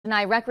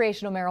Tonight,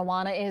 recreational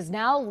marijuana is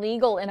now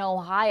legal in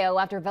Ohio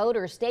after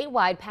voters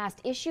statewide passed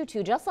Issue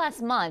 2 just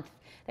last month.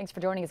 Thanks for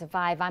joining us at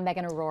 5. I'm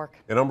Megan O'Rourke.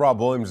 And I'm Rob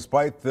Williams.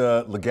 Despite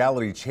the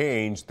legality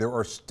change, there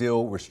are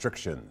still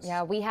restrictions.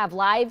 Yeah, we have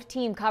live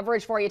team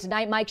coverage for you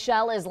tonight. Mike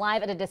Schell is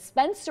live at a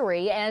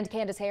dispensary, and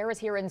Candace Hare is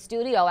here in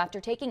studio after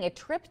taking a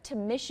trip to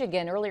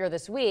Michigan earlier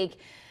this week.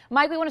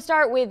 Mike, we want to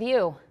start with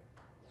you.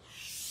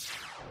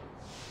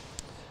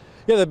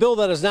 Yeah, the bill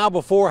that is now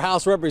before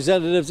House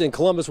Representatives in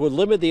Columbus would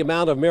limit the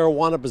amount of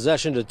marijuana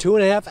possession to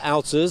 2.5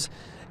 ounces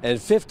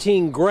and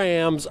 15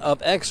 grams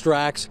of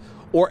extracts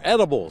or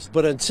edibles.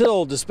 But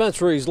until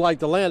dispensaries like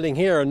the Landing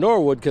here in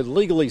Norwood could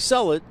legally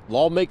sell it,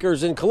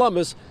 lawmakers in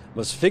Columbus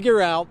must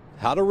figure out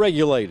how to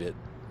regulate it.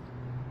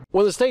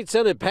 When the state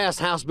Senate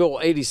passed House Bill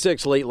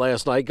 86 late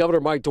last night,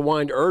 Governor Mike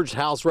DeWine urged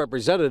House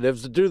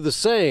representatives to do the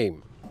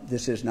same.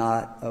 This is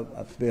not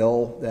a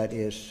bill that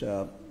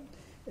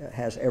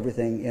has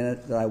everything in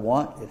it that I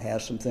want. It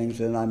has some things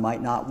that I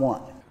might not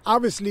want.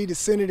 Obviously, the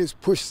Senate has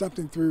pushed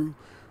something through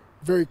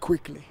very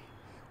quickly,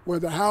 where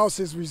the House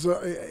is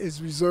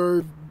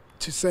reserved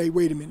to say,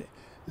 wait a minute,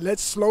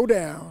 let's slow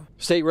down.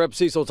 State Rep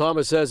Cecil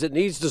Thomas says it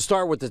needs to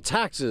start with the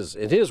taxes,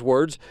 in his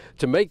words,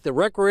 to make the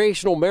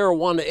recreational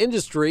marijuana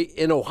industry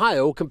in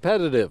Ohio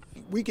competitive.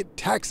 We could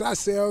tax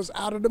ourselves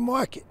out of the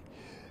market.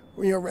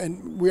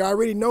 And we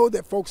already know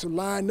that folks are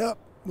lined up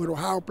with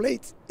Ohio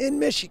plates in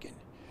Michigan.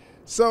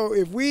 So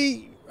if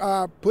we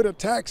put a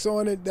tax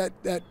on it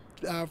that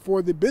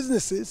for the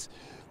businesses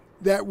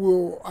that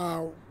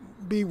will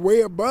be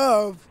way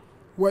above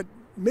what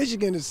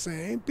Michigan is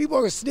saying, people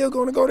are still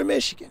going to go to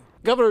Michigan.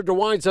 Governor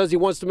DeWine says he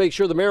wants to make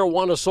sure the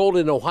marijuana sold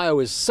in Ohio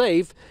is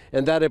safe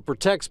and that it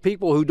protects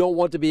people who don't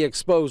want to be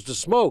exposed to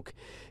smoke.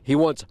 He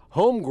wants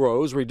home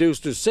grows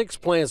reduced to 6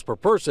 plants per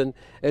person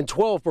and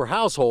 12 per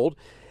household.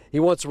 He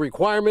wants a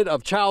requirement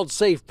of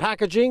child-safe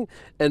packaging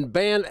and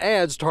ban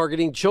ads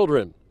targeting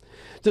children.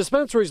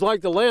 Dispensaries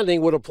like the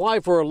Landing would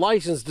apply for a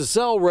license to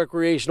sell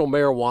recreational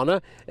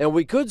marijuana, and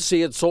we could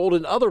see it sold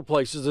in other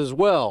places as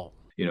well.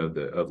 You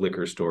know, a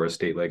liquor store, a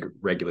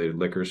state-regulated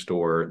liquor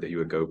store that you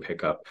would go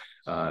pick up,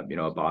 a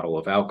bottle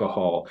of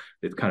alcohol.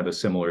 It's kind of a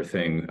similar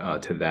thing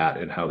to that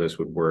and how this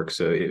would work.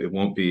 So it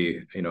won't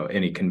be,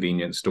 any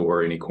convenience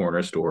store, any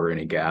corner store,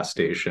 any gas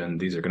station.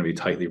 These are going to be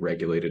tightly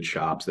regulated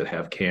shops that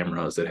have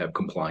cameras, that have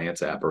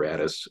compliance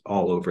apparatus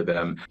all over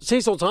them.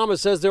 Cecil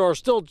Thomas says there are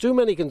still too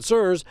many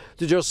concerns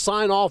to just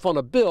sign off on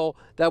a bill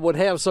that would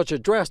have such a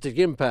drastic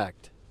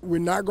impact. We're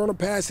not going to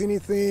pass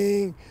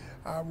anything.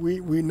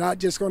 We're not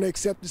just going to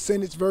accept the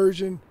Senate's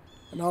version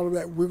and all of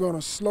that. We're going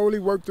to slowly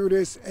work through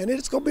this, and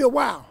it's going to be a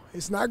while.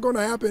 It's not going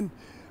to happen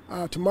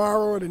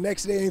tomorrow or the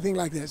next day, anything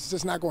like that. It's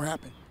just not going to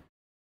happen.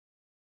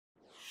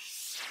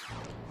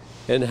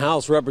 And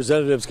House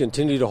representatives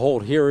continue to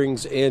hold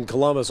hearings in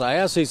Columbus. I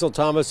asked Cecil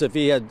Thomas if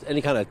he had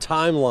any kind of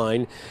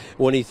timeline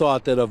when he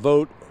thought that a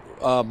vote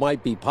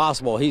might be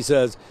possible. He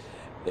says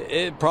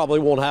it probably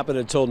won't happen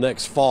until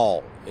next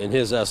fall, in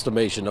his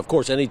estimation. Of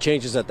course, any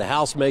changes that the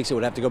House makes, it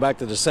would have to go back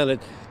to the Senate,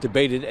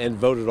 debated and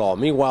voted on.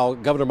 Meanwhile,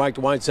 Governor Mike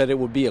DeWine said it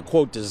would be a,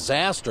 quote,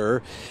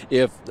 disaster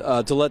if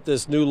to let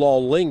this new law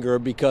linger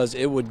because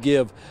it would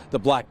give the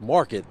black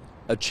market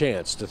a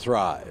chance to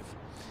thrive.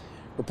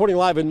 Reporting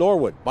live in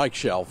Norwood, Mike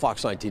Schell,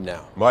 Fox 19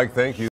 Now. Mike, thank you.